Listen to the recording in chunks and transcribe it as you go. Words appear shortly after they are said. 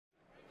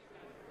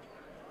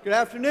Good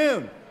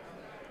afternoon.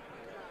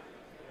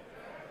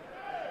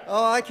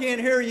 Oh, I can't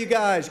hear you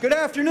guys. Good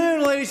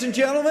afternoon, ladies and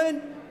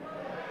gentlemen.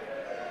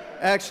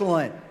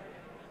 Excellent.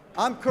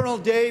 I'm Colonel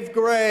Dave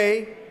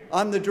Gray.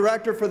 I'm the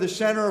Director for the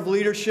Center of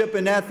Leadership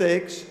and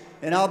Ethics,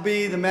 and I'll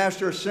be the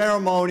Master of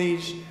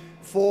Ceremonies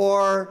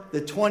for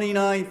the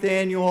 29th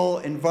Annual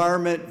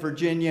Environment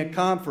Virginia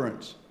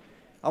Conference.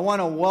 I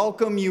want to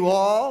welcome you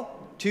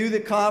all to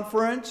the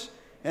conference,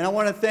 and I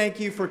want to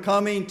thank you for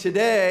coming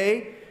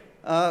today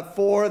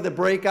for the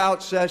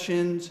breakout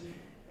sessions,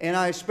 and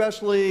I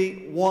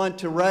especially want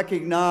to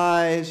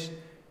recognize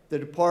the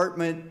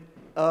Department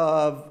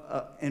of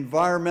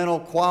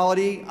Environmental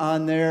Quality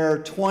on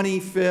their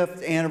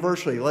 25th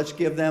anniversary. Let's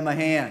give them a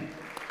hand.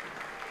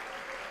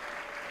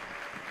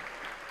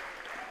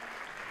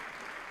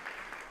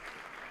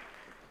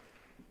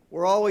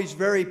 We're always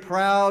very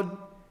proud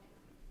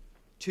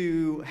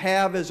to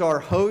have as our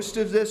host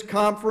of this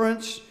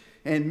conference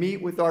and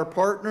meet with our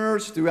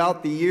partners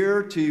throughout the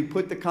year to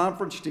put the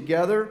conference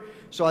together.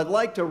 So I'd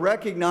like to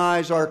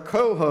recognize our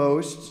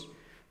co-hosts,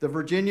 the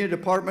Virginia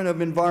Department of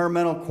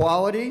Environmental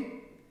Quality,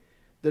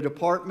 the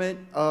Department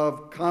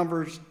of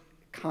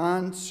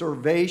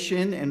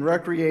Conservation and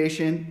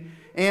Recreation,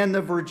 and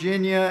the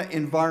Virginia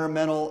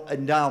Environmental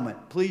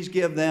Endowment. Please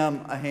give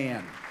them a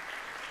hand.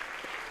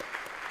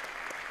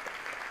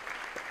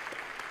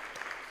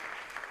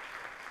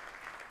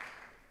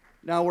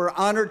 Now, we're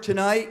honored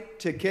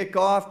tonight to kick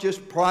off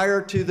just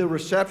prior to the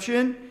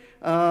reception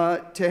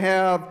to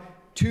have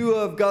two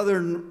of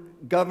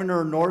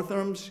Governor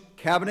Northam's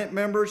cabinet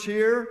members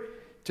here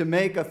to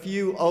make a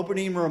few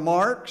opening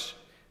remarks,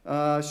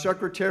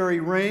 Secretary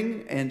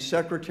Ring and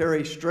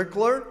Secretary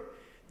Strickler.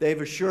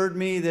 They've assured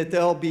me that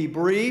they'll be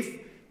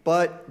brief,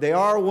 but they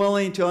are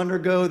willing to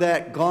undergo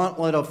that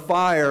gauntlet of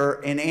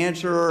fire and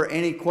answer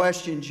any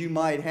questions you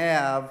might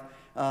have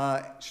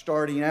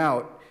starting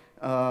out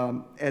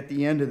at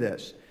the end of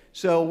this.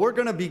 So we're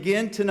going to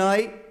begin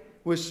tonight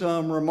with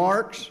some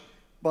remarks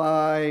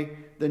by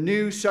the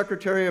new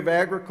Secretary of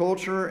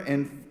Agriculture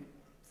and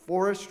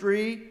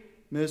Forestry,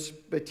 Ms.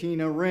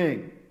 Bettina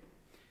Ring.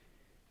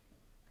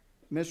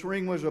 Ms.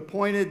 Ring was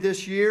appointed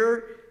this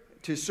year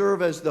to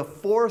serve as the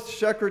 4th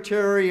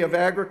Secretary of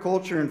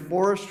Agriculture and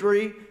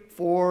Forestry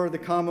for the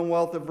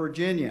Commonwealth of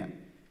Virginia.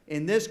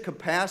 In this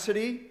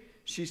capacity,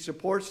 she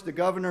supports the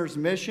governor's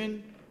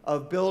mission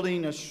of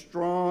building a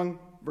strong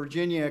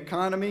Virginia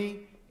economy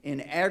in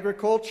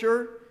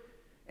agriculture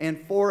and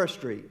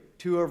forestry,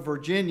 two of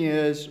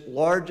Virginia's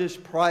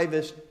largest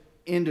private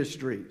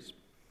industries.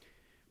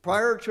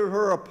 Prior to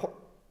her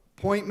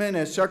appointment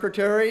as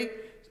secretary,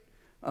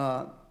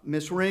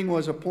 Ms. Ring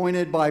was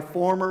appointed by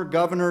former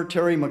Governor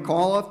Terry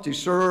McAuliffe to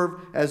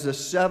serve as the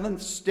 7th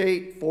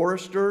state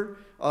forester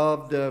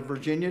of the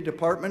Virginia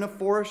Department of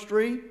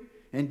Forestry,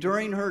 and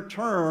during her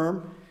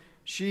term,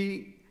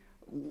 she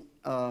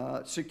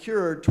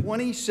secured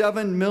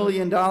 $27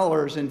 million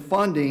in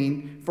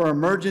funding for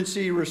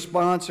emergency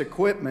response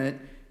equipment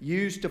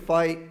used to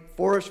fight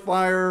forest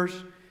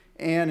fires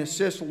and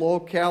assist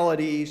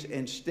localities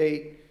and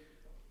state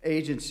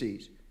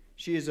agencies.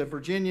 She is a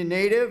Virginia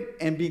native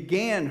and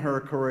began her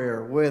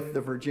career with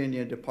the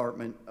Virginia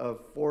Department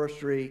of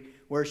Forestry,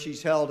 where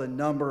she's held a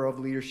number of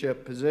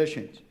leadership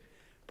positions.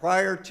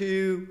 Prior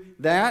to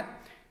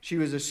that, she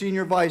was a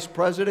senior vice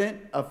president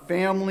of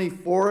family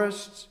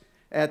forests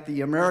at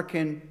the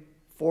American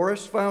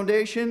Forest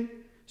Foundation,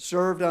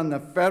 served on the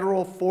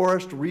Federal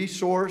Forest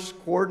Resource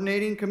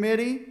Coordinating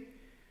Committee,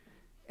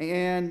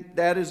 and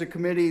that is a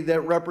committee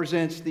that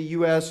represents the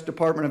U.S.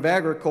 Department of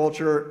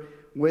Agriculture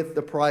with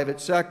the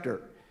private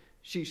sector.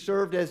 She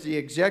served as the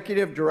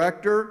executive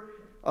director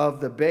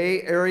of the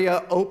Bay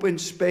Area Open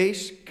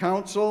Space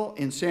Council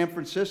in San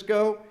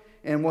Francisco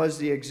and was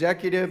the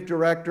executive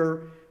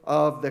director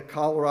of the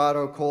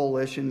Colorado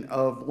Coalition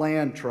of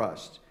Land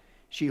Trusts.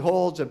 She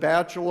holds a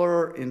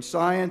Bachelor in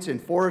Science in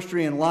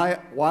Forestry and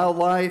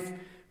Wildlife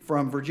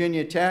from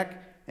Virginia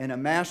Tech and a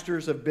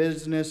Master's of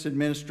Business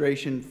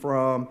Administration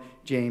from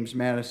James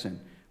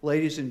Madison.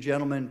 Ladies and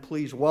gentlemen,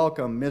 please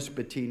welcome Ms.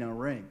 Bettina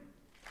Ring.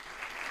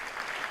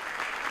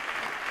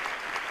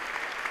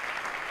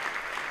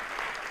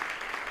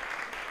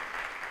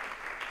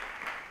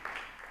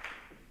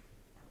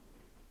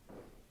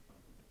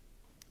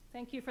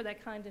 Thank you for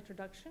that kind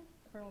introduction,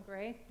 Colonel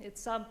Gray.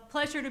 It's a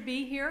pleasure to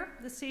be here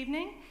this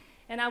evening.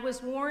 And I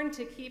was warned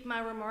to keep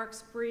my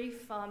remarks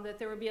brief, that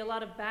there would be a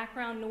lot of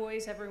background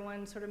noise,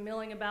 everyone sort of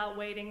milling about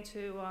waiting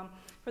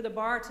for the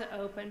bar to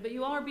open. But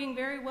you all are being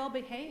very well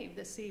behaved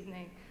this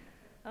evening,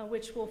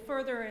 which will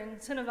further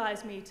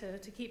incentivize me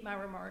to keep my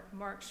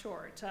remarks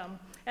short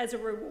as a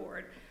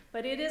reward.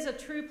 But it is a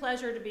true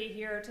pleasure to be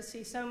here, to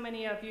see so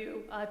many of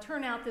you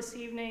turn out this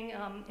evening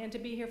and to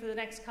be here for the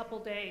next couple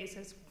days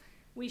as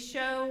we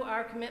show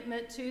our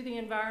commitment to the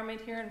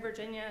environment here in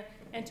Virginia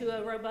and to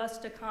a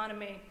robust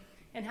economy,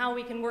 and how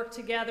we can work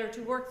together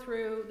to work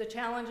through the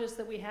challenges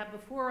that we have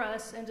before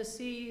us and to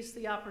seize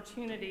the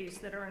opportunities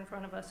that are in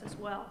front of us as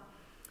well.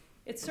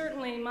 It's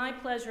certainly my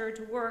pleasure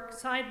to work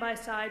side by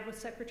side with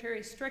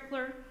Secretary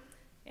Strickler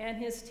and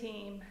his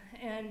team.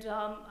 And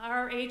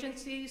our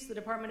agencies, the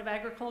Department of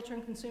Agriculture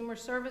and Consumer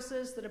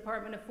Services, the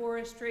Department of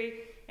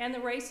Forestry, and the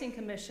Racing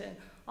Commission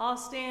all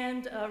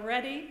stand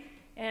ready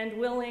and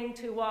willing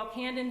to walk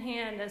hand in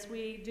hand as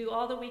we do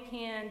all that we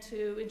can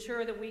to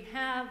ensure that we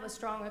have a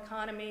strong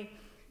economy.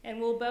 And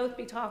we'll both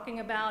be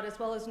talking about, as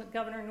well as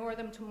Governor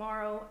Northam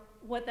tomorrow,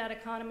 what that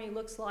economy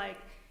looks like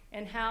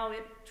and how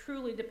it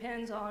truly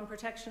depends on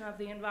protection of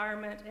the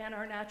environment and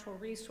our natural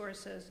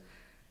resources.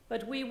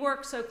 But we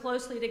work so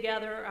closely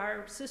together,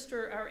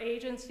 our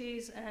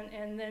agencies,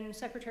 and then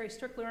Secretary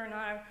Strickler and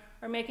I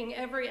are making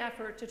every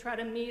effort to try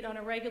to meet on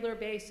a regular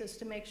basis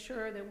to make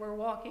sure that we're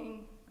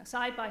walking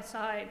side by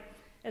side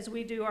as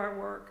we do our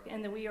work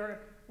and that we are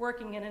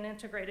working in an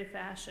integrated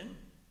fashion.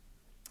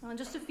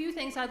 Just a few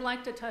things I'd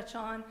like to touch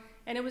on,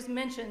 and it was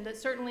mentioned that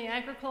certainly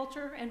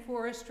agriculture and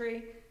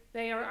forestry,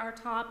 they are our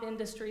top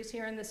industries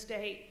here in the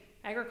state.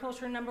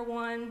 Agriculture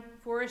 #1,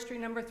 forestry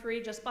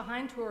 #3, just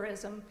behind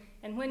tourism,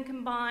 and when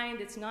combined,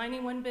 it's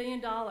 $91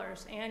 billion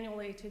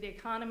annually to the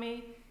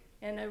economy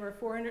and over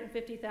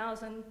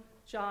 450,000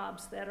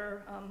 jobs that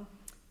are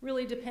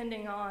really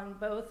depending on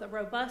both a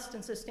robust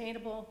and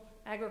sustainable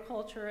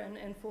agriculture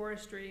and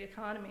forestry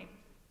economy.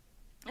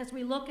 As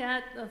we look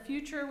at the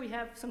future, we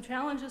have some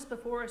challenges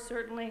before us,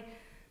 certainly,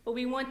 but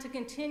we want to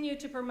continue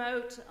to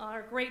promote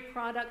our great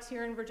products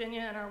here in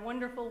Virginia and our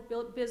wonderful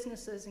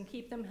businesses and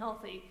keep them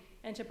healthy,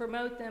 and to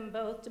promote them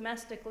both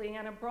domestically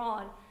and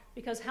abroad,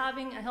 because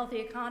having a healthy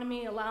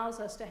economy allows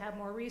us to have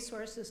more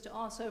resources to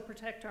also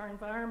protect our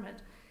environment,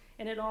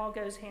 and it all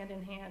goes hand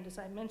in hand, as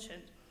I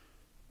mentioned.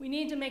 We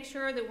need to make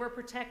sure that we're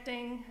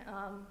protecting,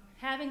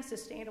 having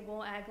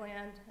sustainable ag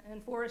land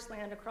and forest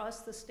land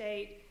across the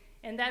state,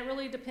 and that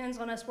really depends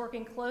on us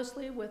working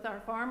closely with our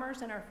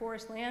farmers and our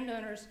forest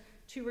landowners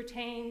to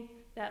retain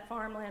that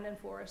farmland and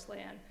forest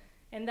land.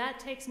 And that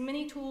takes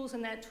many tools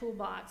in that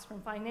toolbox,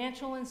 from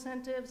financial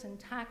incentives and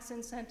tax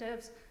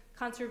incentives,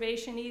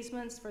 conservation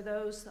easements for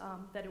those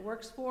that it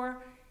works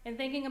for, and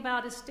thinking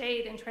about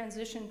estate and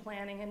transition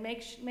planning and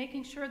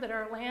making sure that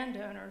our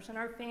landowners and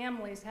our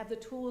families have the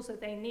tools that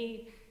they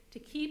need to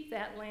keep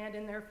that land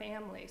in their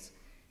families,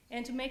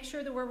 and to make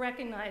sure that we're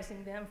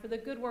recognizing them for the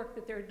good work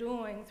that they're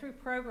doing through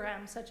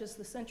programs such as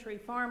the Century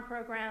Farm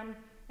Program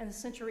and the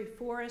Century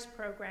Forest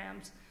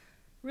programs.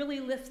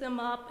 Really lift them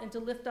up and to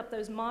lift up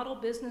those model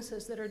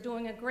businesses that are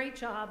doing a great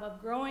job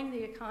of growing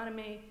the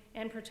economy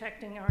and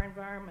protecting our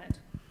environment.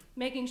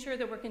 Making sure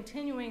that we're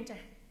continuing to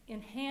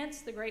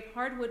enhance the great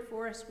hardwood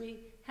forests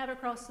we have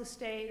across the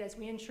state as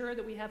we ensure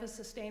that we have a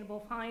sustainable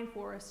pine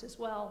forest as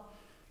well.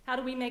 How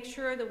do we make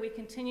sure that we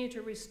continue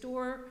to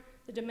restore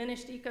the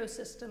diminished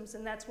ecosystems?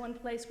 And that's one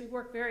place we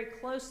work very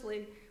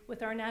closely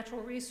with our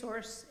natural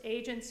resource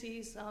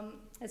agencies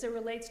as it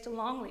relates to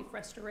longleaf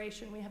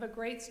restoration. We have a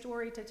great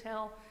story to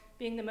tell,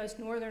 being the most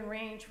northern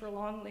range for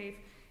longleaf,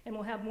 and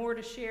we'll have more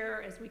to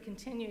share as we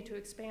continue to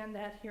expand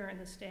that here in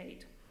the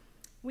state.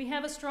 We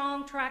have a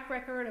strong track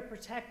record of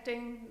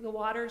protecting the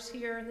waters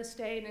here in the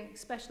state, and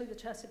especially the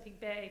Chesapeake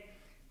Bay.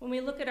 When we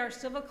look at our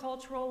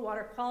silvicultural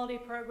water quality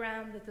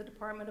program that the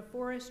Department of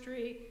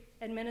Forestry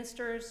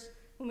administers,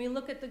 when we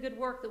look at the good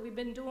work that we've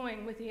been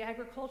doing with the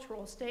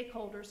agricultural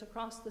stakeholders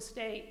across the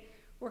state,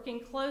 working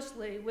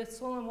closely with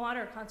soil and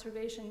water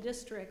conservation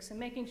districts and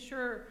making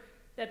sure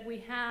that we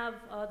have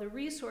the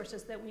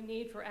resources that we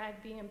need for ag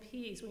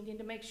BMPs. We need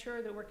to make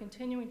sure that we're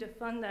continuing to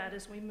fund that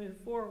as we move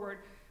forward,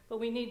 but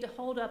we need to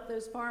hold up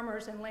those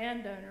farmers and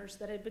landowners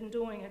that have been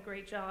doing a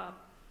great job.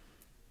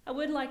 I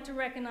would like to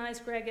recognize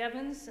Greg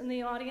Evans in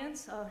the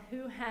audience,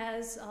 who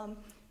has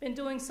been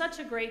doing such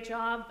a great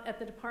job at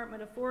the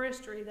Department of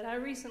Forestry that I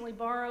recently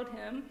borrowed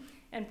him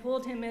and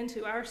pulled him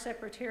into our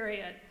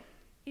secretariat.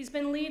 He's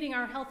been leading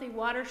our Healthy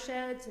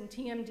Watersheds and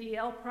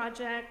TMDL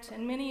project,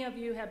 and many of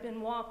you have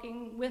been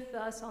walking with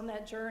us on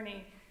that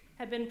journey,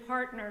 have been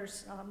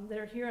partners that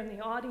are here in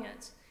the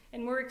audience,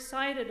 and we're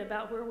excited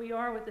about where we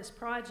are with this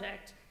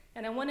project.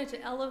 And I wanted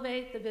to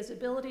elevate the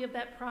visibility of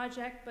that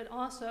project, but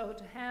also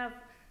to have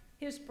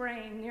his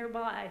brain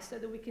nearby so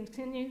that we could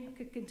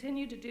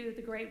continue to do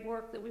the great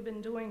work that we've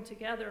been doing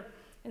together.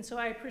 And so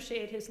I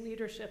appreciate his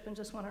leadership and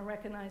just want to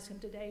recognize him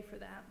today for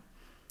that.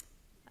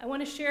 I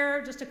want to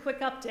share just a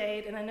quick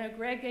update, and I know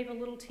Greg gave a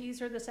little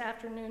teaser this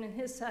afternoon in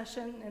his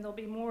session, and there'll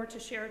be more to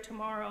share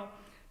tomorrow.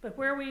 But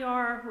where we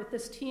are with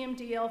this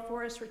TMDL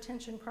forest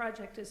retention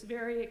project is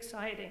very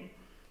exciting,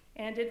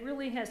 and it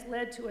really has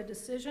led to a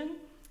decision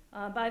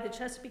by the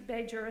Chesapeake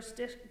Bay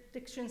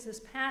jurisdictions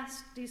this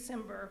past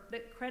December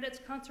that credits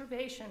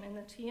conservation in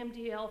the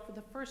TMDL for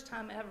the first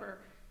time ever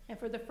and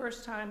for the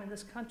first time in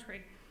this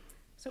country.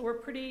 So we're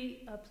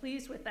pretty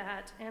pleased with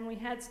that, and we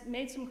had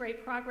made some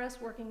great progress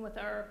working with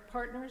our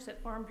partners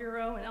at Farm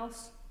Bureau and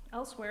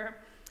elsewhere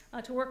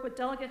to work with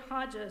Delegate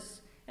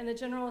Hodges and the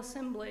General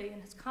Assembly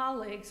and his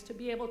colleagues to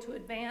be able to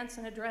advance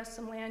and address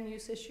some land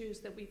use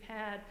issues that we've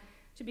had,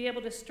 to be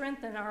able to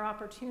strengthen our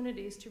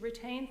opportunities to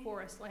retain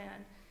forest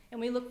land. And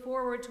we look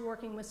forward to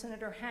working with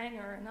Senator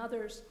Hanger and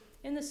others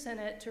in the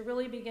Senate to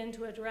really begin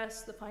to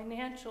address the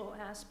financial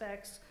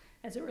aspects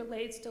as it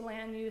relates to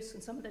land use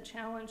and some of the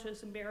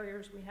challenges and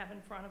barriers we have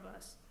in front of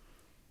us.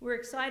 We're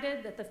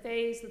excited that the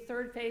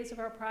third phase of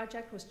our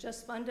project was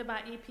just funded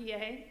by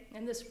EPA,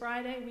 and this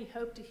Friday we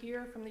hope to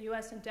hear from the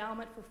U.S.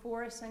 Endowment for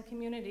Forests and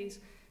Communities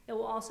that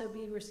will also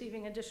be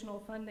receiving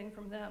additional funding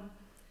from them.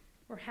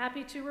 We're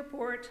happy to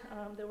report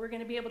that we're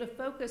going to be able to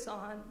focus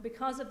on,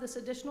 because of this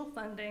additional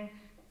funding,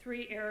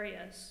 3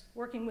 areas: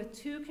 working with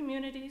 2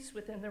 communities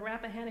within the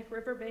Rappahannock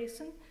River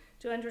Basin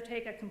to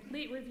undertake a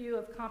complete review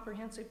of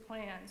comprehensive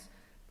plans,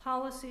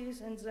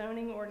 policies, and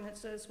zoning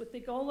ordinances with the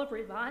goal of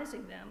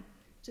revising them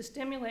to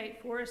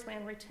stimulate forest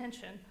land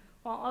retention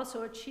while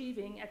also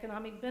achieving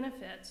economic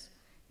benefits,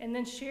 and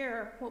then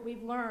share what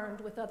we've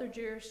learned with other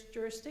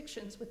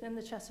jurisdictions within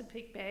the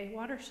Chesapeake Bay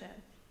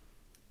watershed.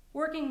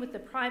 Working with the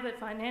private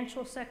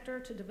financial sector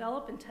to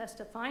develop and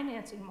test a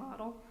financing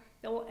model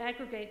that will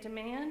aggregate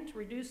demand,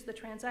 reduce the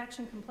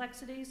transaction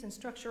complexities, and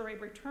structure a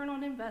return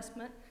on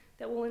investment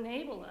that will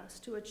enable us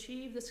to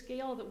achieve the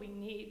scale that we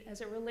need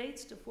as it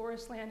relates to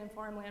forest land and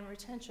farmland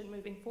retention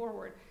moving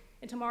forward.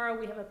 And tomorrow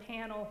we have a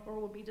panel where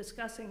we'll be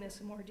discussing this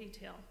in more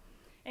detail.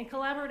 And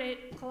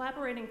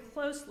collaborating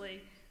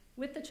closely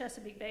with the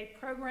Chesapeake Bay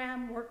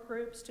program work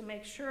groups to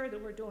make sure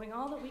that we're doing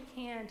all that we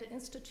can to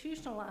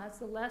institutionalize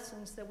the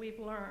lessons that we've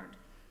learned.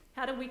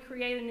 How do we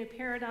create a new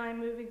paradigm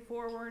moving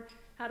forward?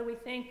 How do we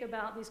think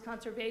about these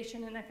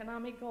conservation and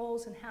economic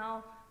goals and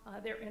how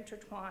they're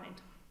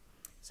intertwined?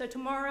 So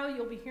tomorrow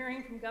you'll be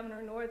hearing from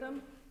Governor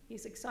Northam.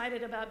 He's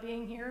excited about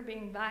being here,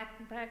 being back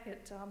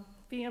at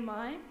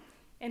VMI,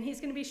 and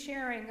he's going to be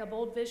sharing a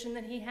bold vision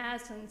that he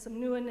has and some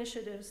new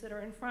initiatives that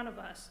are in front of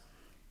us.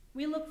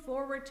 We look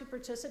forward to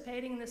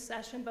participating in this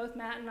session. Both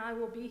Matt and I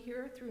will be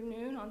here through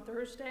noon on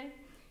Thursday,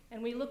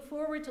 and we look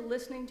forward to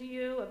listening to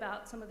you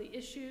about some of the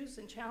issues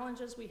and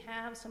challenges we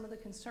have, some of the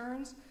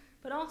concerns,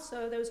 but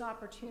also those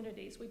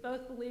opportunities. We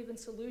both believe in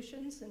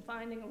solutions and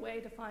finding a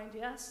way to find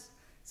yes,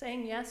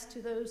 saying yes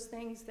to those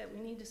things that we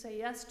need to say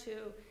yes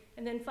to,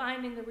 and then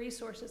finding the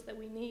resources that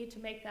we need to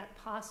make that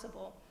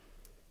possible.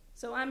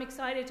 So I'm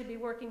excited to be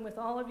working with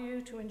all of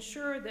you to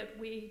ensure that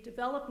we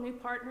develop new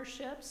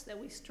partnerships, that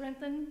we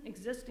strengthen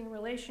existing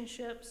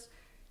relationships,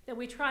 that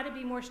we try to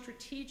be more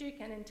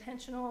strategic and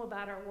intentional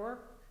about our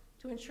work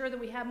to ensure that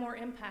we have more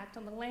impact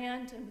on the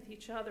land and with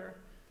each other,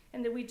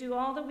 and that we do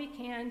all that we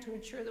can to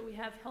ensure that we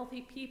have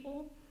healthy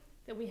people,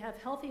 that we have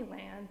healthy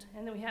land,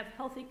 and that we have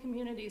healthy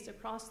communities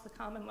across the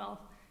Commonwealth.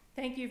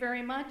 Thank you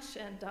very much,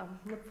 and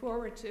look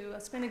forward to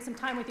spending some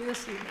time with you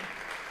this evening.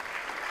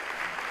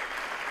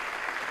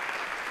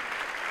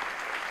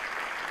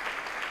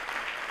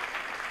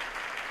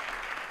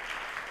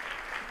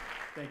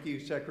 Thank you,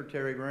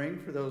 Secretary Ring,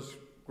 for those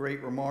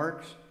great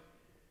remarks.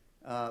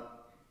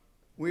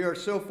 We are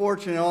so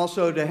fortunate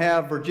also to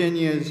have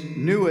Virginia's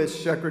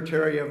newest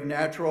Secretary of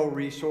Natural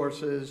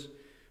Resources,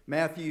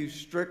 Matthew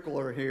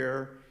Strickler,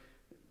 here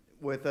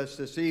with us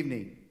this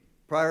evening.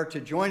 Prior to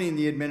joining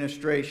the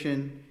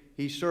administration,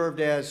 he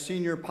served as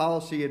Senior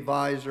Policy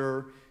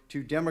Advisor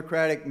to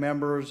Democratic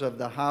members of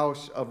the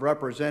House of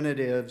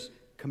Representatives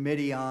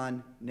Committee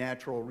on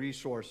Natural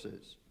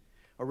Resources.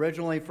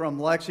 Originally from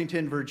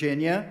Lexington,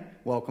 Virginia,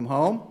 welcome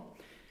home,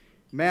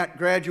 Matt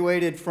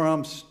graduated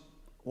from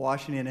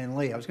Washington and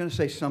Lee. I was going to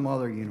say some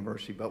other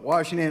university, but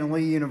Washington and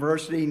Lee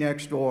University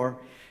next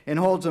door, and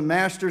holds a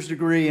master's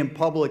degree in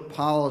public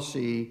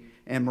policy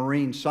and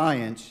marine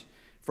science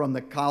from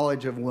the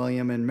College of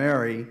William and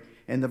Mary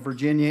and the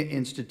Virginia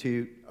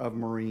Institute of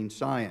Marine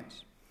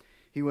Science.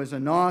 He was a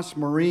NOS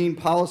Marine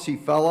Policy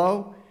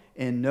Fellow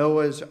in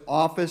NOAA's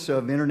Office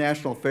of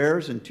International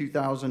Affairs in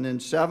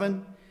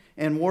 2007,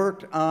 and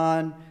worked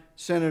on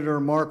Senator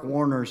Mark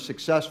Warner's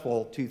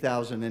successful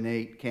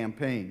 2008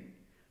 campaign.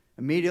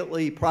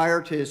 Immediately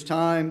prior to his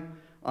time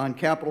on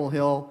Capitol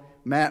Hill,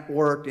 Matt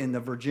worked in the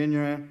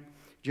Virginia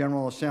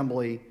General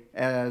Assembly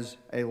as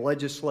a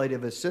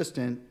legislative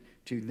assistant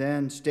to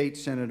then State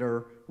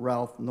Senator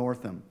Ralph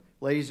Northam.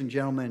 Ladies and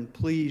gentlemen,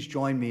 please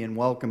join me in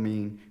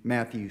welcoming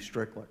Matthew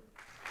Strickler.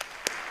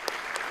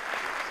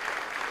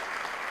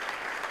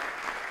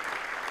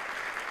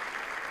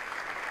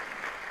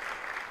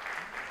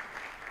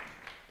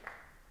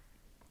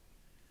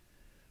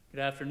 Good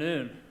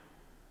afternoon.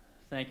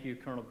 Thank you,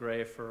 Colonel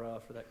Gray,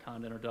 for that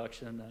kind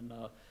introduction, and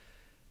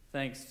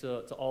thanks to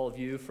all of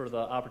you for the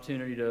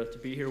opportunity to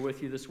be here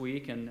with you this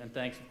week, and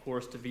thanks, of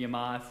course, to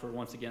VMI for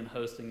once again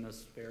hosting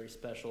this very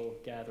special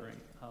gathering.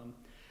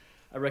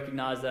 I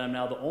recognize that I'm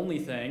now the only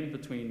thing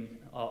between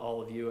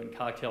all of you and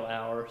cocktail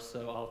hour,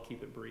 so I'll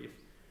keep it brief.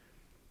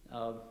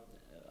 I'm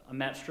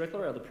Matt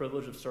Strickler. I have the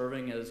privilege of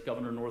serving as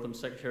Governor Northam's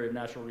Secretary of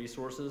Natural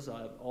Resources.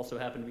 I also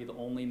happen to be the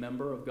only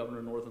member of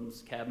Governor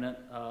Northam's cabinet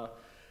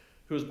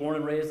who was born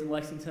and raised in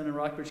Lexington and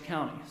Rockbridge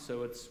County.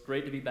 So it's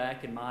great to be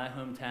back in my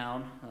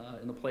hometown,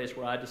 in the place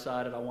where I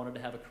decided I wanted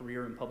to have a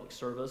career in public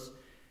service,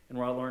 and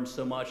where I learned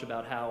so much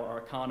about how our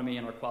economy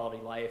and our quality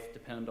of life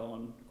depend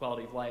on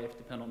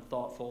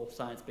thoughtful,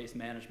 science-based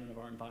management of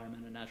our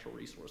environment and natural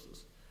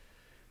resources.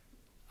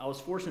 I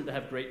was fortunate to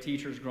have great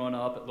teachers growing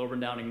up at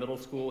Lilburn Downing Middle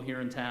School here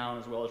in town,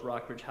 as well as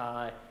Rockbridge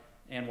High,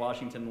 and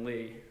Washington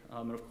Lee.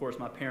 And of course,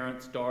 my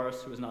parents,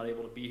 Doris, who is not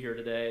able to be here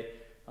today,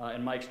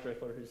 and Mike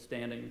Strickler, who's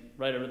standing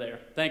right over there.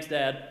 Thanks,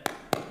 Dad.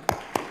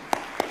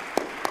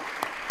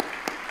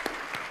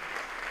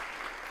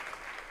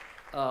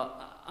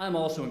 I'm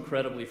also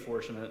incredibly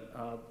fortunate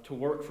to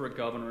work for a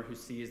governor who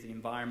sees the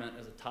environment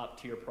as a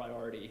top-tier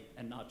priority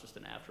and not just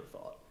an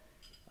afterthought.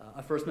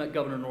 I first met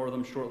Governor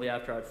Northam shortly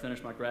after I'd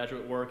finished my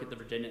graduate work at the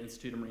Virginia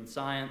Institute of Marine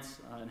Science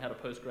and had a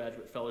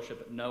postgraduate fellowship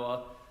at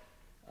NOAA.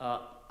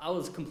 I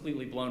was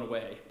completely blown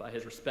away by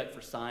his respect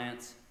for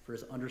science, for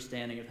his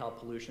understanding of how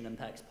pollution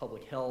impacts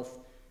public health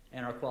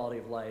and our quality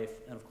of life,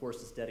 and of course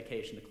his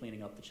dedication to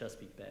cleaning up the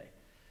Chesapeake Bay.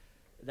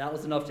 That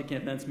was enough to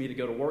convince me to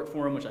go to work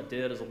for him, which I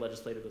did as a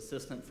legislative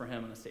assistant for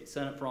him in the state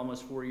senate for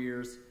almost 4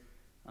 years.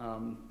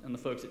 And the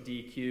folks at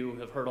DEQ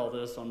have heard all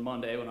this on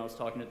Monday when I was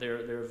talking at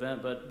their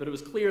event, but it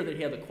was clear that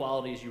he had the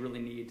qualities you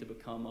really need to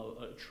become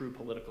a true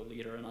political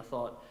leader. And I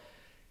thought,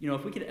 you know,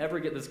 if we could ever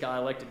get this guy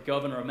elected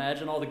governor,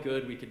 imagine all the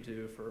good we could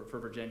do for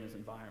Virginia's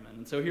environment.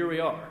 And so here we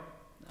are.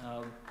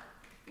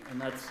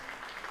 And it's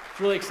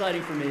really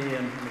exciting for me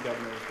and the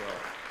governor as well.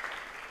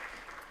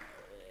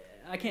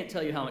 I can't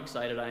tell you how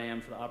excited I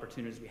am for the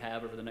opportunities we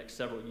have over the next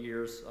several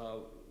years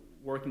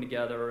working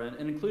together and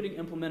including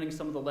implementing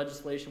some of the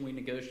legislation we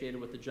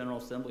negotiated with the General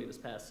Assembly this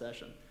past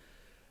session.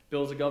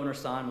 Bills the governor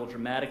signed will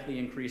dramatically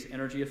increase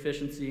energy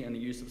efficiency and the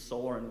use of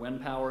solar and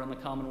wind power in the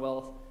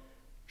Commonwealth,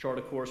 chart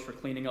a course for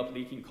cleaning up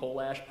leaking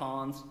coal ash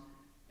ponds,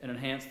 and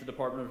enhance the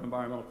Department of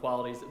Environmental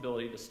Quality's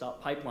ability to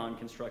stop pipeline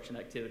construction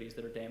activities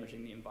that are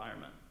damaging the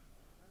environment.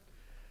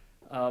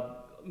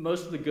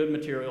 Most of the good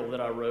material that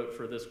I wrote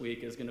for this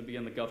week is going to be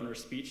in the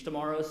governor's speech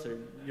tomorrow, so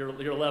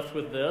you're left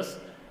with this.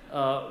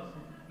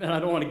 And I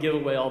don't want to give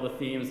away all the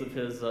themes of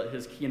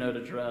his keynote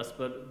address,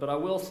 but I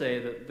will say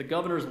that the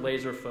governor's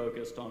laser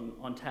focused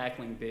on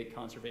tackling big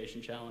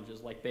conservation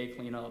challenges like bay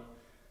cleanup,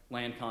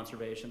 land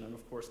conservation, and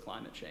of course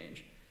climate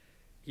change.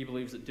 He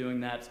believes that doing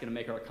that is going to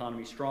make our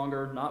economy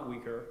stronger, not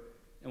weaker,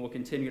 and will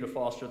continue to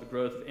foster the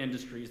growth of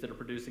industries that are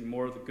producing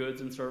more of the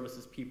goods and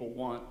services people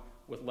want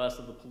with less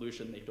of the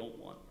pollution they don't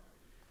want.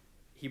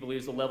 He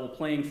believes the level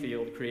playing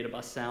field created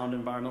by sound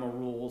environmental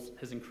rules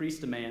has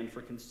increased demand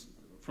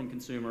from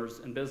consumers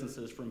and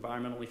businesses for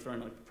environmentally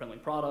friendly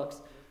products,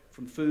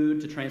 from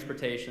food to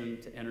transportation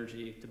to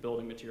energy to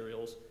building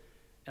materials,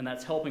 and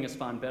that's helping us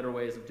find better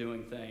ways of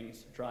doing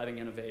things, driving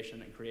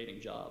innovation and creating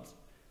jobs.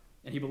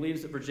 And he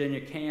believes that Virginia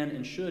can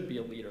and should be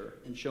a leader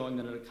in showing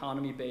that an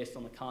economy based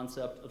on the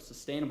concept of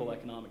sustainable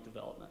economic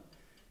development,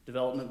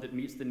 development that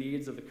meets the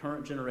needs of the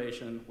current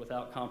generation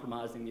without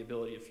compromising the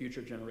ability of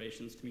future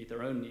generations to meet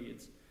their own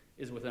needs,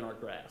 is within our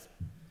grasp.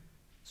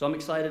 So I'm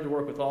excited to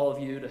work with all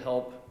of you to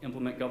help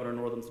implement Governor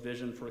Northam's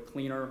vision for a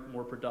cleaner,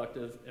 more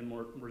productive, and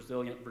more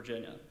resilient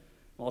Virginia.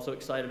 I'm also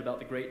excited about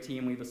the great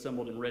team we've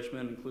assembled in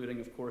Richmond, including,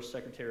 of course,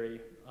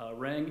 Secretary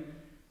Ring,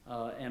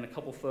 and a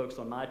couple folks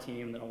on my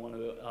team that I want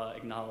to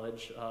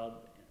acknowledge.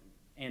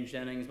 Ann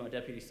Jennings, my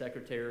Deputy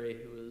Secretary,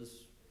 who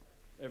is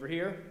over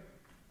here.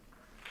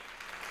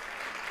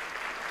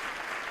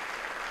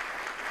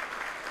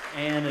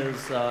 Ann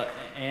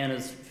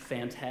is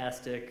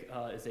fantastic,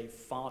 is a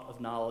font of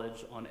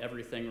knowledge on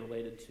everything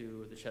related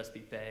to the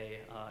Chesapeake Bay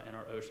and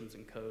our oceans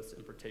and coasts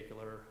in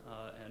particular,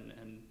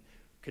 and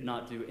could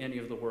not do any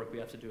of the work we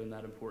have to do in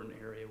that important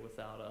area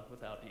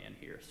without Ann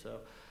here. So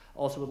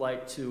also would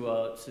like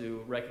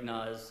to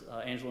recognize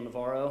Angela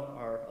Navarro,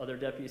 our other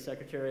Deputy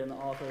Secretary in the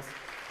office.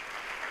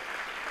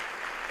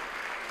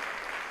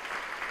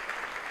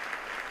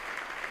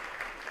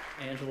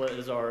 Angela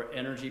is our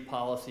energy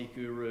policy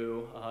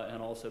guru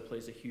and also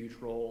plays a huge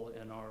role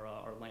in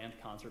our land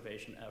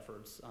conservation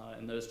efforts.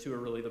 And those two are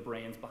really the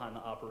brains behind the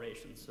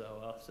operation.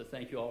 So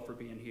thank you all for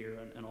being here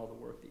and all the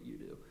work that you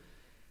do.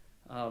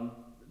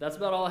 That's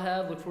about all I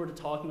have. Look forward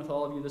to talking with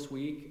all of you this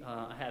week.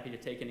 I'm happy to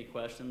take any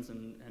questions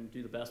and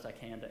do the best I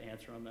can to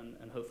answer them.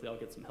 And hopefully I'll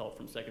get some help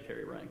from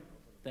Secretary Ring.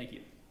 Thank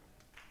you.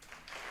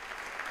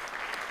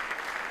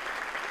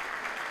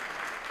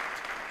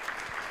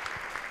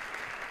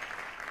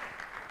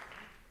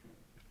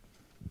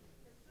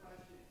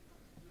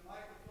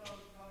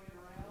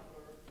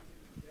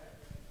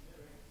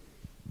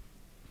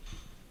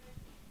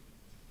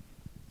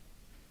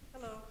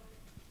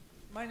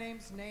 My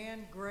name's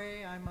Nan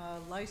Gray. I'm a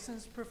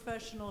licensed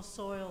professional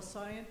soil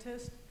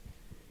scientist.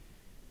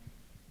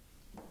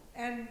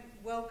 And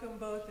welcome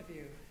both of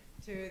you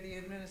to the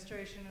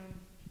administration.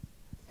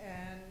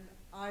 And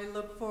I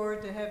look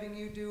forward to having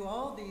you do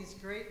all these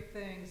great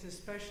things,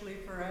 especially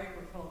for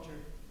agriculture.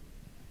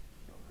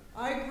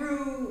 I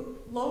grew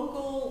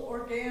local,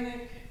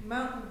 organic,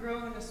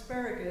 mountain-grown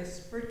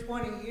asparagus for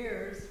 20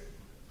 years.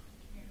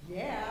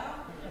 Yeah.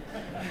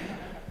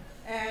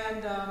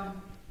 And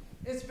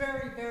it's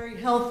very, very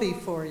healthy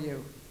for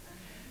you.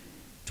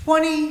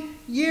 20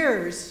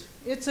 years,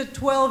 it's a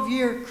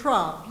 12-year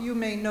crop. You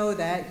may know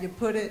that. You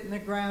put it in the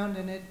ground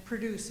and it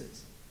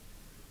produces.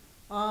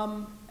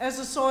 As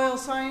a soil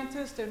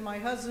scientist and my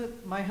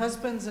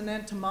husband's an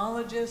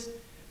entomologist,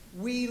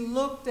 we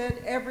looked at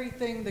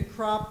everything the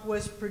crop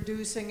was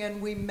producing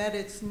and we met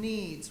its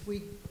needs.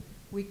 We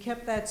we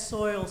kept that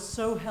soil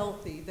so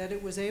healthy that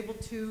it was able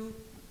to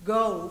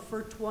go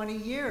for 20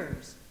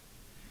 years.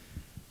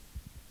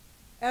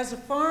 As a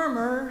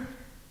farmer,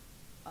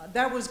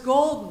 that was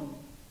golden.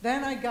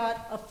 Then I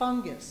got a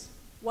fungus,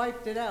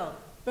 wiped it out,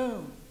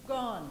 boom,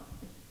 gone,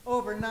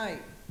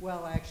 overnight.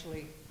 Well,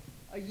 actually,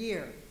 a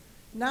year.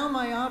 Now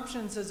my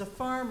options as a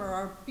farmer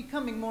are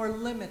becoming more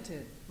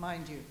limited,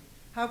 mind you.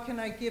 How can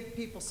I give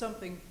people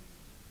something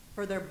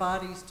for their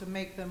bodies to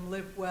make them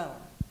live well?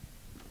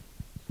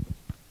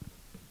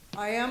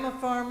 I am a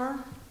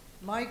farmer.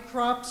 My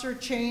crops are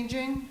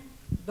changing.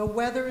 The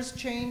weather is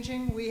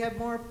changing. We have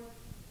more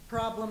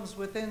problems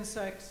with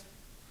insects.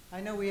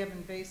 I know we have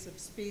invasive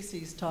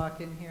species talk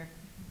in here.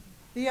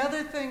 The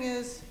other thing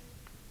is,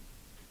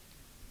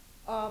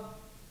 I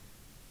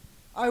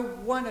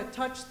want to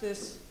touch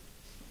this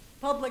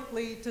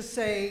publicly to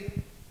say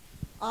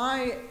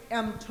I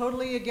am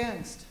totally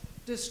against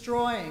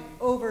destroying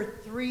over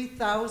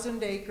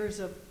 3,000 acres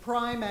of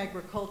prime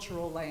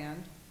agricultural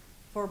land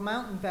for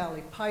Mountain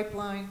Valley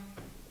Pipeline,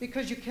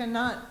 because you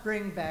cannot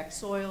bring back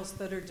soils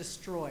that are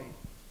destroyed,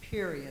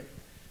 period.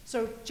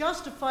 So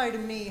justify to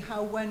me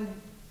how when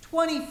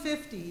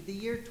 2050, the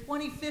year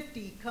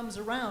 2050 comes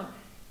around,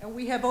 and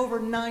we have over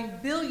 9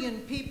 billion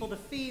people to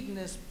feed in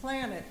this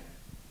planet,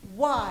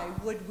 why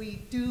would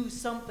we do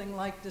something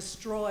like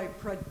destroy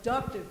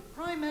productive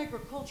prime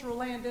agricultural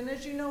land? And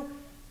as you know,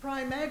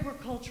 prime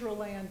agricultural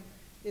land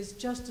is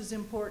just as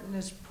important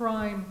as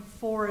prime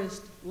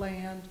forest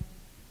land.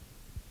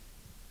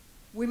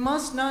 We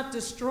must not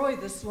destroy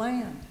this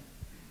land.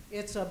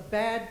 It's a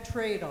bad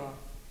trade-off.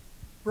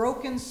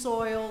 Broken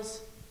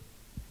soils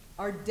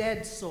are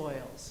dead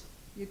soils.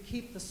 You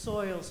keep the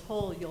soils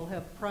whole, you'll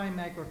have prime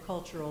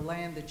agricultural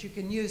land that you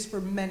can use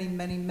for many,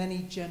 many, many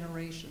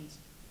generations.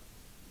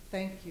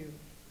 Thank you.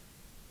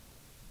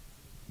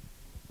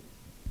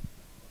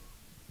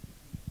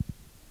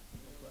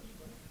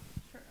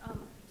 Sure.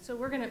 So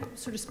we're going to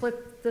sort of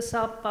split this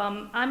up.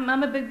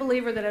 I'm a big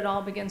believer that it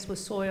all begins with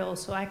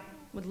soils, so I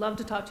would love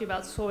to talk to you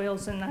about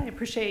soils, and I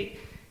appreciate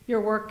your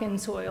work in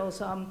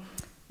soils.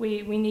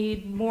 We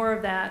need more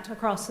of that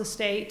across the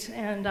state,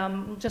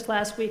 and just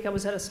last week I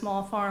was at a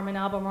small farm in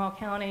Albemarle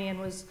County and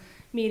was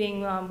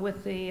meeting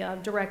with the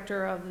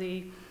director of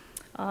the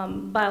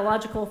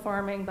Biological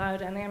Farming,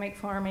 Biodynamic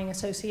Farming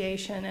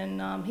Association,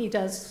 and he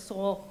does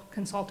soil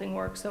consulting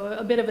work. So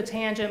a bit of a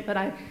tangent, but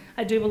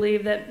I do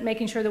believe that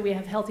making sure that we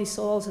have healthy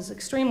soils is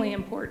extremely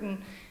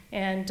important,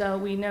 and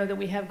we know that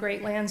we have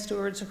great land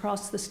stewards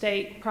across the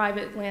state,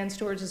 private land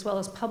stewards as well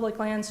as public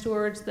land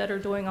stewards that are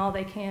doing all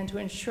they can to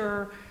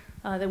ensure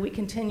that we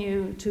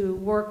continue to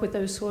work with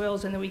those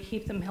soils and that we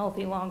keep them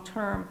healthy long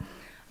term.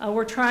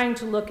 We're trying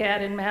to look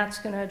at, and Matt's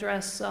going to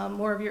address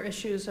more of your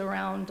issues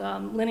around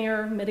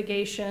linear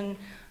mitigation.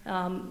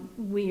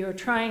 We are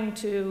trying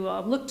to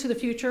look to the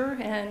future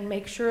and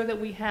make sure that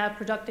we have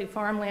productive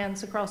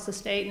farmlands across the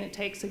state, and it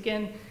takes,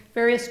 again,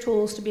 various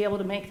tools to be able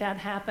to make that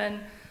happen.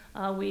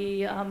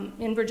 We,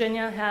 in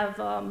Virginia, have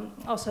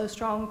also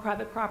strong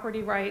private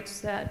property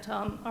rights that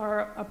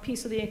are a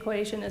piece of the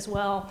equation as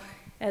well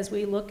as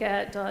we look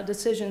at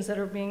decisions that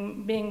are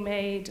being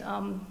made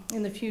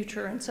in the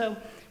future. And so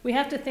we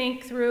have to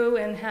think through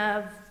and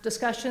have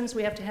discussions.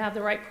 We have to have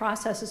the right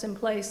processes in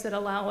place that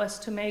allow us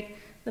to make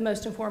the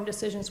most informed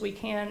decisions we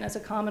can as a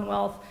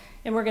Commonwealth.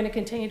 And we're going to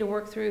continue to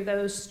work through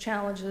those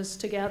challenges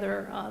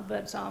together.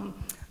 But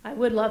I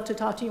would love to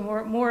talk to you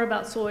more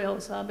about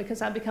soils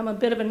because I've become a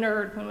bit of a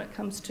nerd when it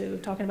comes to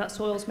talking about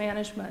soils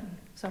management.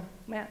 So,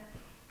 Matt.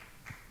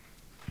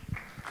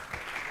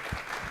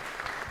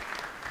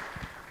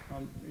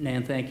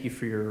 Nan, thank you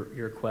for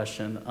your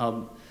question.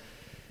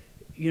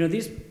 You know,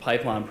 these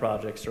pipeline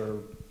projects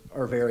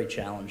are very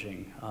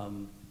challenging.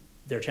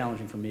 They're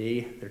challenging for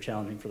me, they're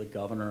challenging for the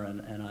governor,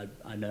 and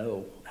I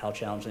know how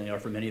challenging they are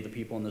for many of the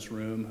people in this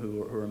room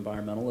who are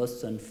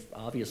environmentalists, and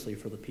obviously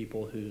for the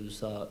people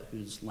whose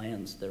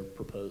lands they're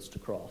proposed to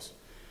cross.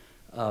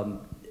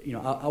 You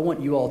know, I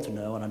want you all to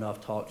know, and I know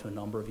I've talked to a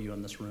number of you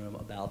in this room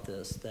about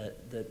this,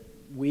 that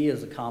we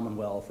as a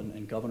Commonwealth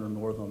and Governor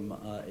Northam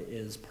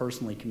is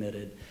personally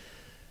committed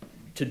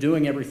to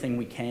doing everything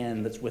we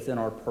can that's within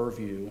our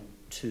purview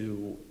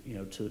to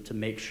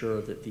make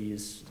sure that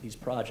these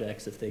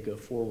projects, if they go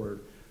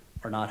forward,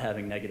 are not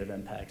having negative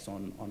impacts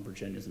on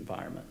Virginia's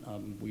environment.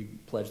 We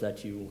pledge that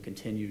to you. We'll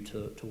continue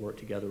to work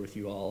together with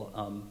you all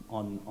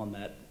on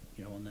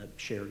that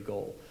shared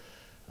goal.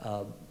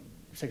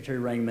 Secretary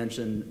Rang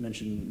mentioned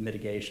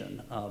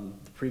mitigation.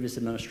 The previous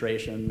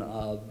administration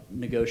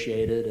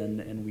negotiated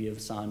and we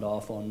have signed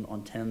off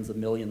on tens of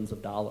millions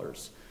of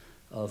dollars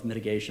of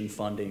mitigation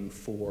funding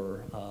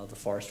for the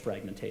forest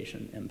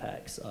fragmentation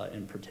impacts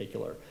in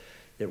particular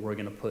that we're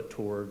going to put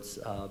towards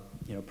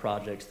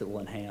projects that will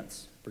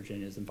enhance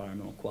Virginia's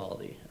environmental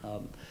quality.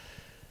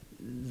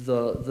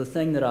 The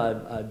thing that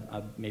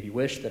I maybe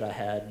wish that I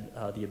had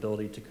the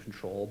ability to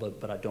control,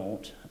 but I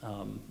don't.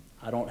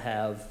 I don't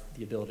have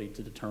the ability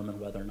to determine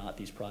whether or not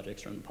these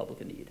projects are in the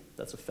public need.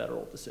 That's a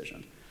federal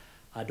decision.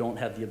 I don't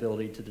have the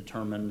ability to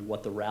determine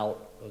what the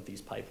route of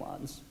these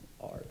pipelines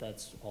are.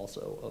 That's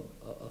also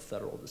a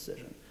federal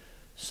decision.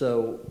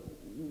 So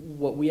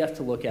what we have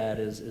to look at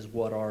is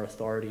what our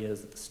authority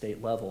is at the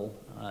state level,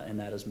 and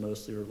that is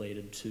mostly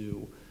related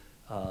to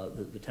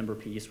the timber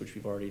piece, which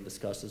we've already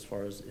discussed as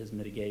far as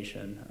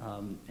mitigation,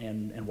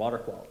 and water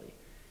quality.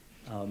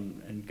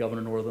 And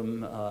Governor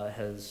Northam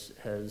has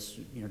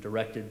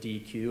directed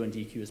DEQ, and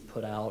DEQ has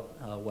put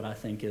out what I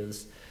think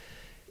is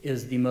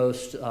the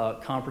most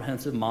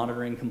comprehensive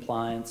monitoring,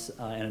 compliance,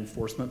 and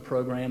enforcement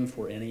program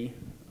for any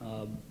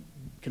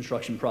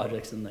construction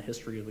projects in the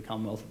history of the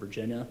Commonwealth of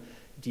Virginia.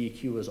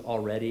 DEQ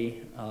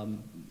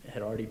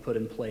had already put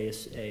in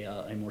place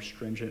a more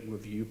stringent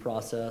review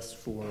process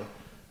for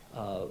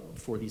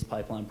these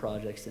pipeline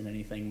projects than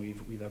anything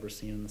we've ever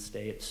seen in the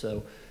state.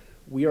 So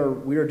we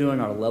are doing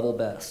our level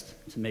best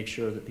to make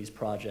sure that these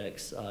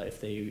projects,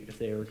 if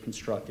they are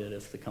constructed,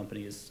 if the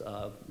companies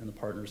and the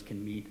partners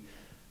can meet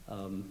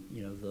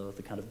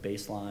the kind of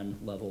baseline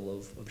level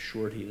of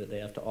surety that they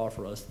have to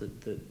offer us,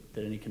 that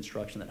any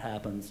construction that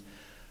happens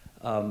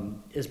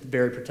is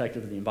very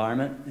protective of the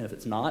environment, and if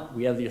it's not,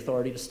 we have the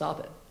authority to stop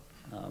it.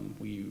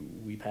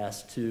 We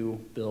passed 2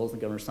 bills, the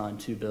governor signed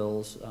 2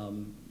 bills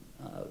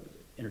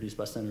introduced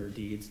by Senator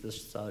Deeds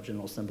this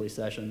General Assembly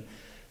session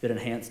that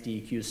enhance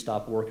DEQ's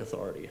stop work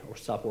authority or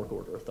stop work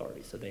order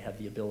authority. So they have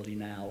the ability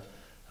now,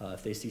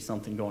 if they see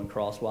something going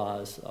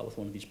crosswise with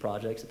one of these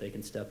projects, that they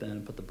can step in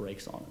and put the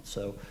brakes on it.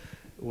 So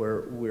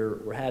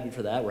we're happy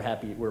for that.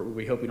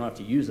 We hope we don't have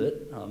to use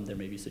it. There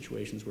may be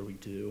situations where we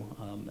do,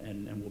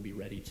 and we'll be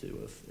ready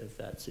to if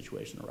that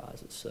situation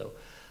arises. So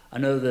I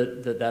know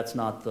that's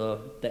not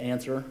the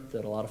answer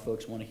that a lot of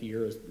folks want to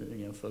hear. Is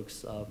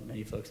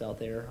many folks out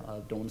there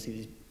don't want to see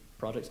these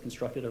projects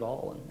constructed at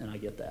all, and I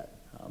get that.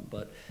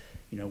 But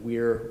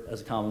we're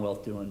as a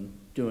Commonwealth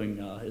doing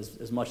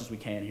as much as we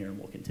can here, and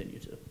we'll continue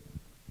to.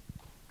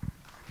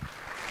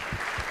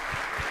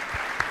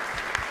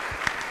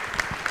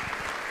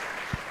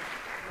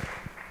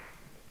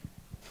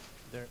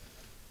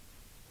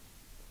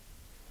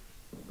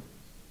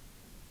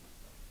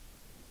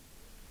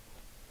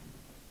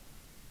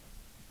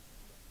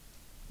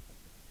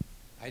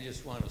 I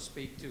just want to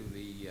speak to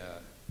the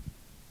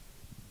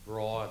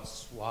broad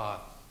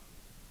swath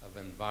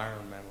of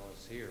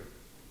environmentalists here.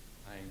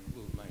 I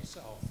include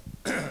myself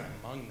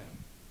among them.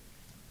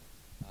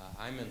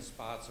 I'm in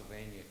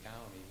Spotsylvania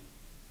County,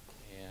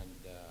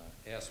 and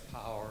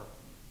S-Power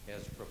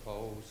has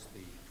proposed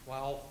the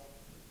 12th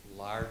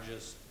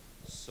largest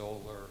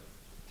solar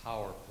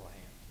power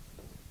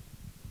plant,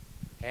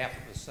 half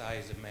the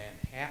size of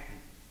Manhattan,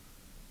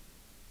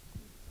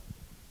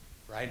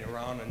 right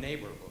around a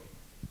neighborhood.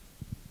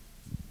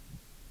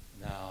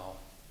 Now,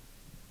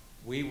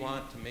 we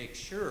want to make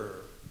sure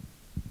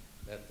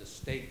that the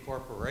State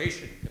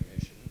Corporation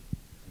Commission,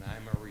 and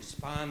I'm a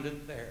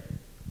respondent there,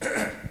 and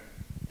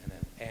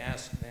have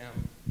asked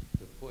them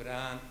to put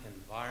on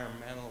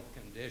environmental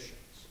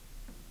conditions.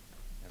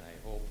 And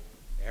I hope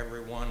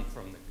everyone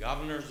from the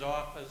governor's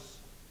office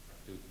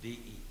to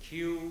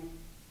DEQ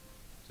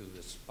to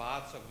the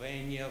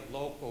Spotsylvania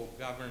local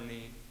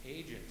governing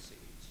agencies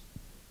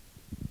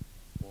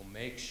will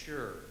make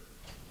sure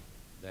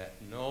that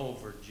no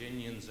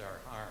Virginians are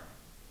harmed.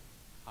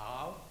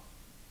 How?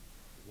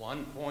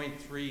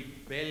 1.3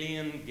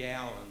 billion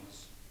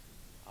gallons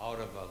out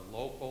of a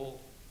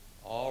local,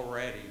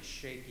 already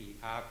shaky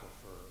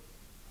aquifer.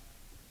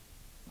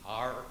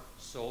 Our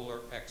solar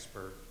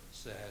expert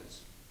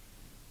says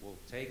will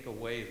take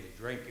away the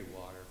drinking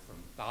water from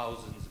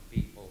thousands of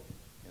people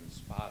in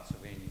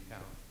Spotsylvania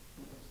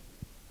County.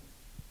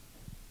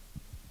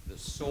 The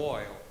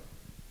soil,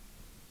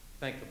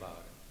 think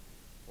about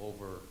it,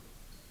 over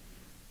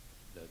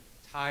the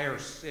entire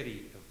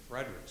city of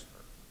Fredericksburg,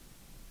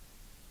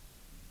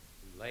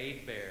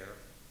 laid bare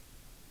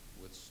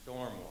with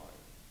stormwater.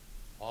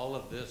 All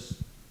of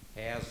this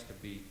has to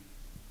be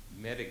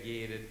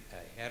mitigated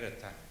ahead of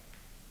time.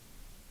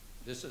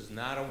 This is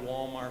not a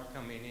Walmart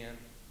coming in.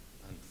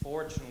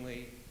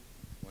 Unfortunately,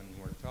 when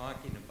we're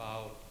talking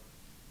about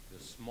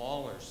the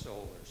smaller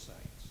solar sites,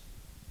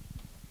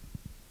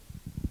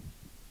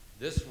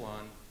 this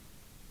one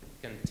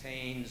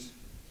contains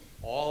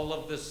all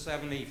of the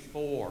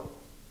 74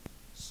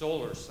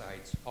 solar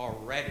sites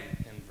already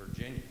in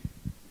Virginia.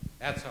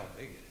 That's how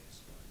big it is.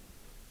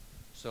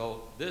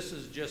 So this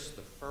is just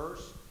the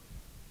first.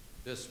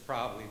 This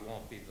probably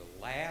won't be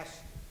the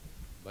last,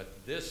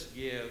 but this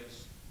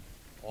gives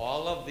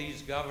all of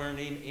these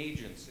governing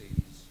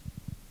agencies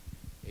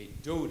a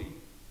duty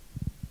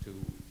to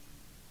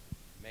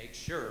make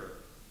sure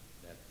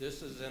that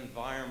this is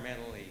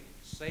environmentally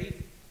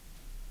safe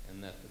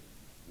and that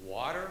the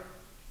water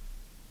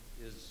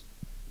is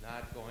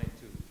not going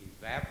to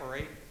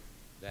evaporate,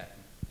 that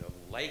the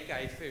lake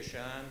I fish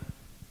on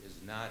is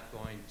not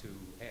going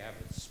to have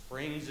its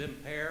springs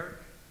impaired,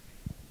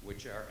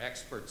 which our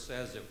expert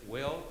says it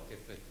will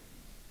if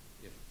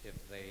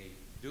they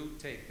do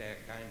take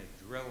that kind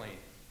of drilling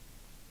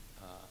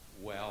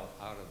well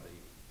out of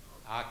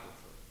the aquifer.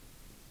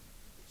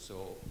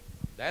 So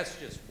that's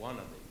just one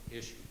of the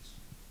issues.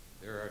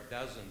 There are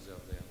dozens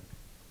of them,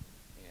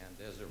 and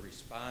as a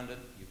respondent,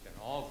 you can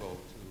all go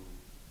to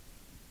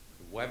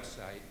the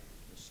website,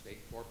 the State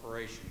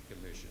Corporation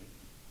Commission,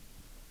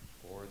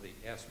 or the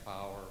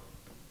S-Power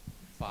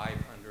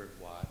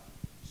 500-watt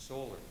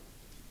solar.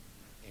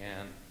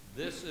 And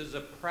this is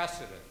a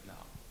precedent now.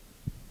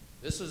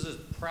 This is a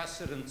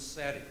precedent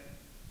setting.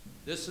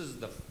 This is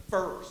the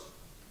first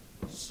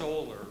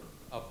solar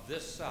of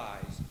this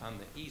size on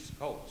the East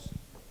Coast.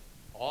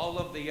 All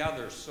of the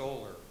other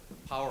solar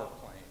power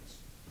plants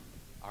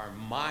are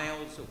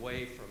miles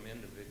away from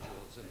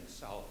individuals in the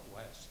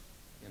Southwest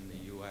in the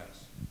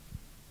U.S.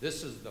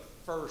 This is the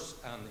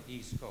first on the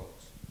East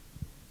Coast.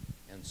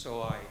 And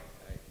so I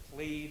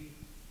plead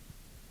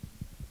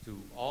to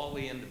all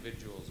the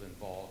individuals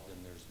involved,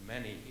 and there's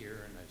many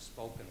here, and I've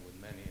spoken with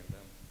many of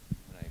them,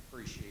 and I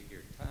appreciate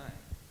your time.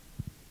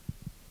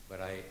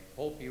 But I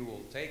hope you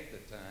will take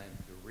the time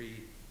to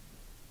read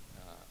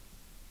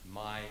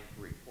my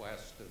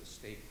request to the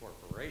State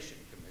Corporation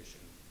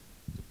Commission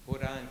to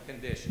put on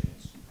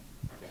conditions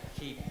to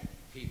keep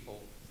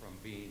people from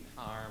being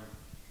harmed.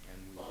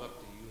 And we look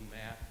to you,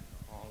 Matt,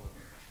 all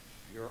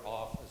of your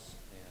office,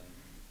 and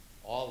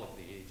all of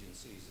the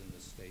agencies in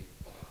the state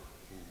to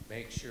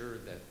make sure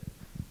that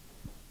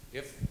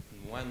if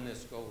and when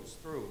this goes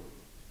through,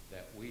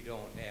 that we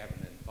don't have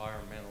an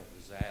environmental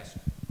disaster.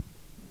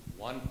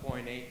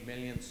 1.8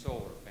 million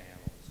solar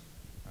panels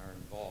are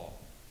involved,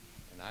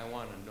 and I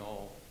want to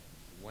know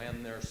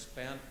when they're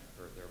spent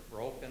or they're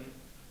broken.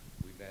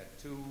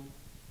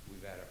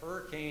 We've had a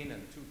hurricane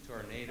and 2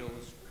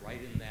 tornadoes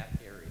right in that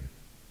area,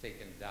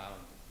 taken down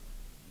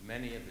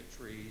many of the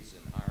trees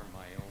and harm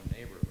my own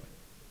neighborhood.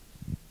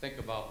 Think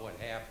about what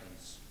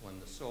happens when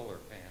the solar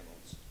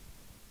panels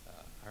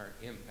aren't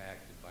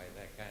impacted by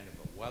that kind of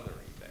a weather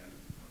event.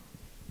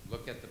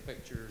 Look at the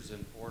pictures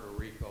in Puerto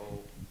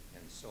Rico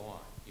and so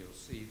on. You'll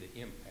see the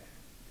impact.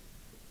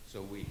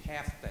 So we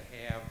have to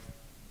have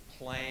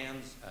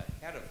plans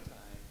ahead of time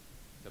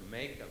to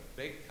make a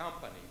big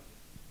company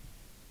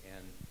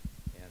and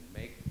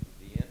make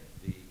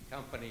the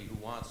company who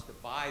wants to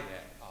buy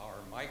that power,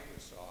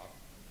 Microsoft,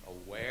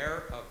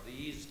 aware of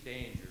these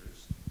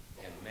dangers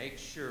and make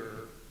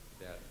sure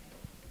that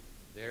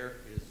there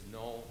is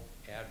no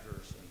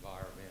adverse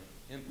environmental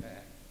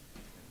impact.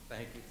 And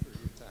thank you for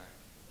your time.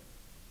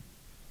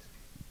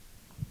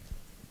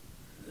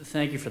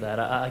 Thank you for that.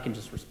 I can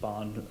just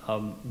respond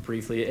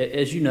briefly.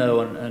 As you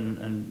know,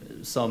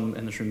 and some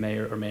in this room may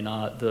or may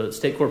not, the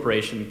State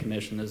Corporation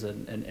Commission is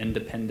an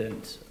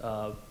independent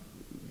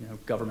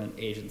government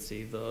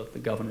agency. The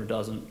governor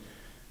doesn't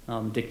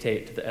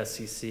dictate to the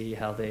SCC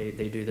how they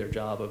do their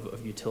job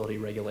of utility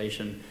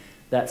regulation.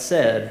 That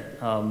said,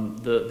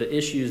 the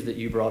issues that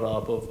you brought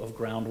up of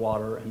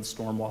groundwater and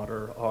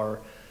stormwater are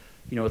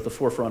at the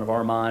forefront of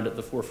our mind, at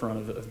the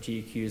forefront of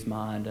GEQ's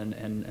mind,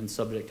 and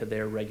subject to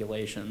their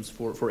regulations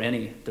for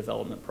any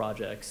development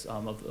projects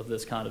of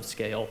this kind of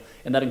scale,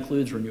 and that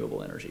includes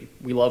renewable energy.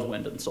 We love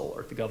wind and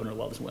solar. The governor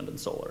loves wind and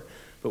solar,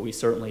 but we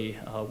certainly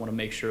want to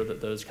make sure that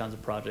those kinds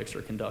of projects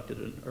are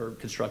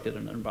constructed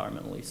in an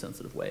environmentally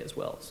sensitive way as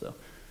well. So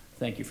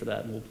thank you for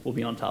that, and we'll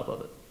be on top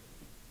of it.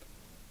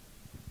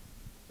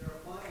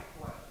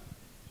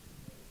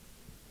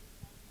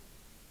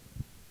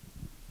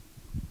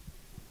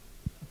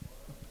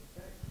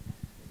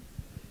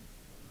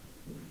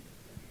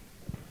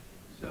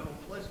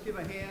 Let's give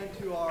a hand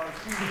to our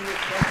two-minute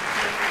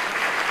presentation.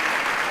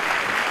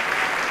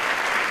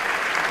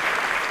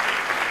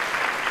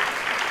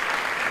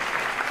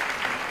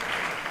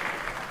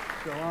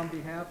 So on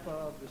behalf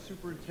of the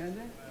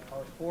superintendent,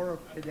 our Corps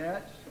of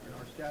Cadets, and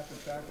our staff and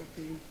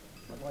faculty,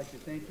 I'd like to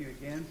thank you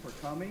again for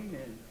coming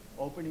and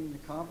opening the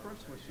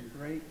conference with some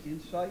great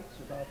insights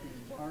about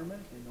the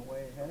environment and the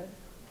way ahead.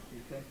 We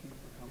thank you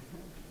for coming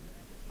here.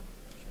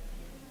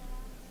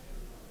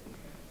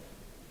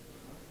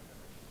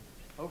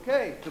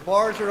 Okay, the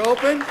bars are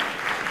open.